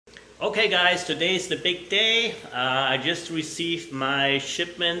Okay guys, today is the big day. I just received my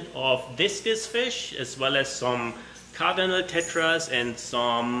shipment of discus fish as well as some cardinal tetras and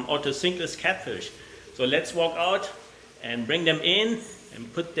some orthosynchus catfish. So let's walk out and bring them in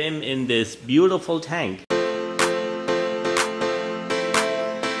and put them in this beautiful tank.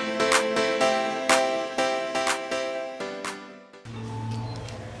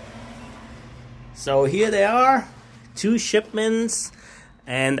 So here they are, 2 shipments.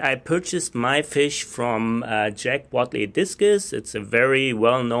 And I purchased my fish from Jack Watley Discus. It's a very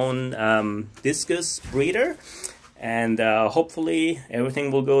well-known discus breeder, and hopefully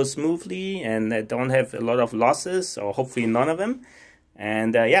everything will go smoothly and I don't have a lot of losses, or hopefully none of them.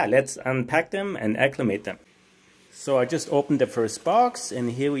 And yeah, let's unpack them and acclimate them. So I just opened the first box,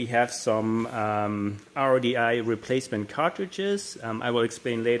 and here we have some RODI replacement cartridges. I will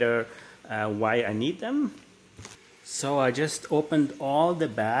explain later why I need them. So I just opened all the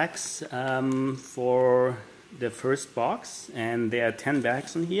bags for the first box, and there are 10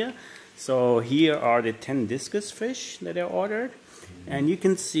 bags in here. So here are the 10 discus fish that I ordered, and you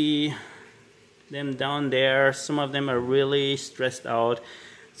can see them down there. Some of them are really stressed out.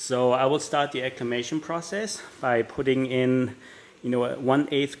 So I will start the acclimation process by putting in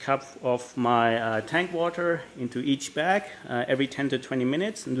 1/8 cup of my tank water into each bag every 10 to 20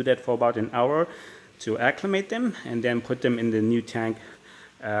 minutes, and do that for about an hour to acclimate them, and then put them in the new tank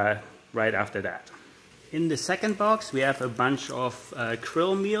right after that. In the second box we have a bunch of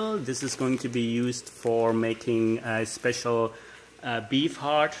krill meal. This is going to be used for making a special beef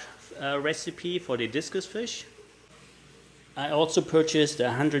heart recipe for the discus fish. I also purchased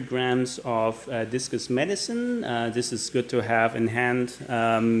 100 grams of discus medicine. This is good to have in hand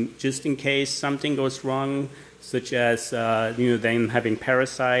just in case something goes wrong, such as them having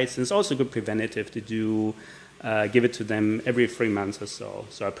parasites. And it's also good preventative to do give it to them every 3 months or so.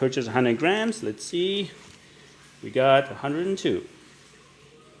 So I purchased 100 grams. Let's see, we got 102.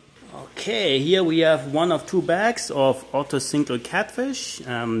 Okay, here we have 1 of 2 bags of orthosynchus catfish.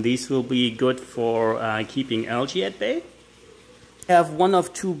 These will be good for keeping algae at bay. I have 1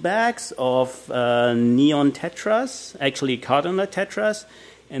 of 2 bags of neon tetras, actually cardinal tetras,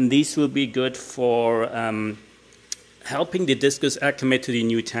 and these will be good for helping the discus acclimate to the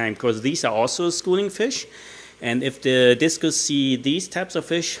new tank, because these are also schooling fish, and if the discus see these types of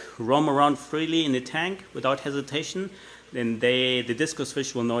fish roam around freely in the tank without hesitation, then the discus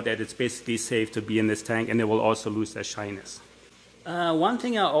fish will know that it's basically safe to be in this tank, and they will also lose their shyness. One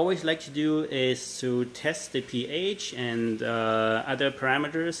thing I always like to do is to test the pH and other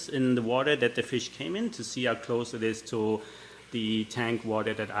parameters in the water that the fish came in, to see how close it is to the tank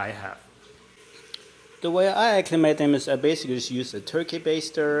water that I have. The way I acclimate them is I basically just use a turkey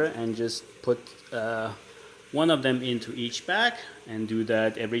baster and just put 1 of them into each bag, and do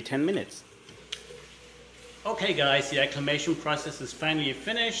that every 10 minutes. Okay guys, the acclimation process is finally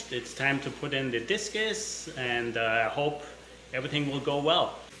finished. It's time to put in the discus, and I hope everything will go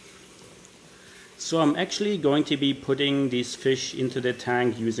well. So I'm actually going to be putting these fish into the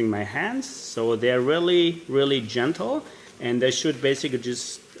tank using my hands. So they're really gentle, and they should basically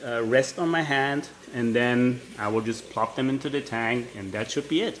just rest on my hand, and then I will just plop them into the tank, and that should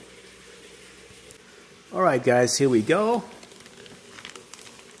be it. Alright guys, here we go.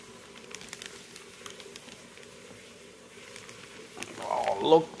 Oh,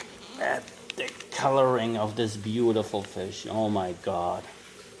 look at the coloring of this beautiful fish. Oh my god.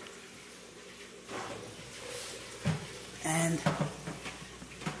 And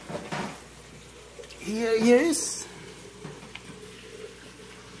here he is.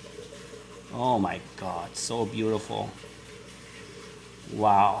 Oh my god, so beautiful.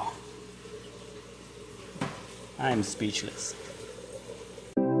 Wow. I'm speechless.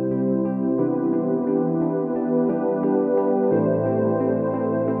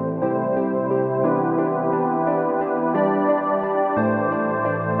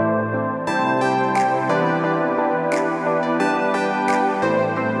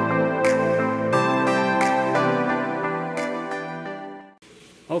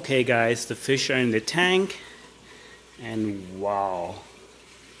 Okay guys, the fish are in the tank, and wow,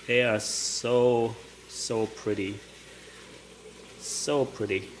 they are so pretty. So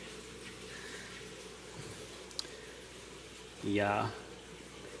pretty. Yeah.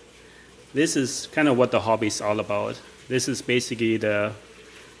 This is kind of what the hobby is all about. This is basically the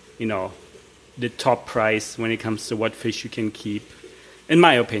top price when it comes to what fish you can keep, in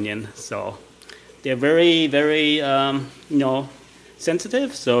my opinion. So they're very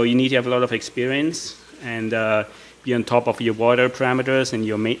sensitive, so you need to have a lot of experience and be on top of your water parameters and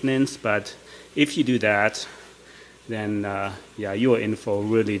your maintenance. But if you do that, then yeah, you are in for a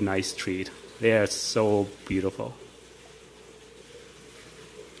really nice treat. They are so beautiful.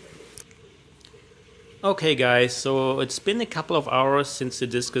 Okay guys, so it's been a couple of hours since the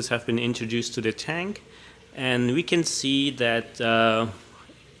discus have been introduced to the tank, and we can see that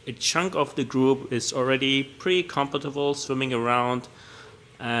a chunk of the group is already pretty comfortable swimming around,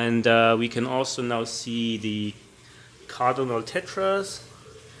 and we can also now see the cardinal tetras,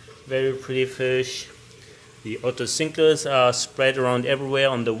 very pretty fish. The otocinclus are spread around everywhere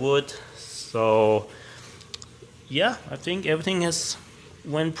on the wood. So yeah, I think everything has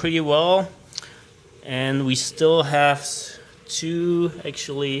went pretty well. And we still have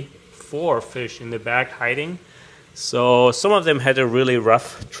actually four fish in the back hiding. So some of them had a really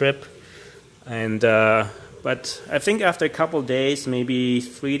rough trip, and but I think after a couple days, maybe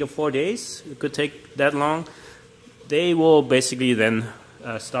 3 to 4 days, it could take that long, they will basically then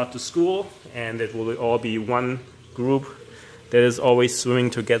start to school, and it will all be one group that is always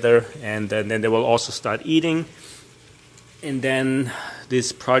swimming together, and then they will also start eating. And then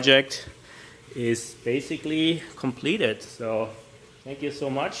this project is basically completed. So thank you so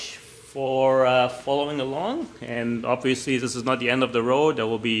much for following along, and obviously this is not the end of the road. There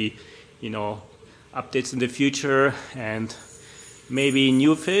will be, you know, updates in the future and maybe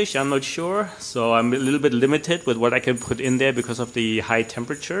new fish, I'm not sure. So I'm a little bit limited with what I can put in there because of the high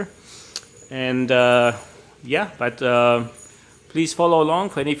temperature. And yeah, but please follow along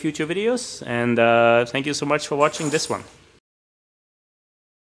for any future videos, and thank you so much for watching this one.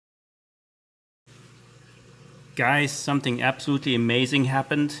 Guys, something absolutely amazing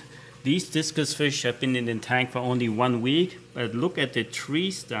happened. These discus fish have been in the tank for only 1 week, but look at the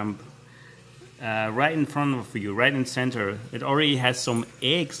tree stump right in front of you, right in center. It already has some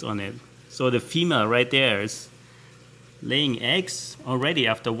eggs on it. So the female right there is laying eggs already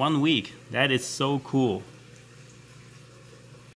after 1 week. That is so cool.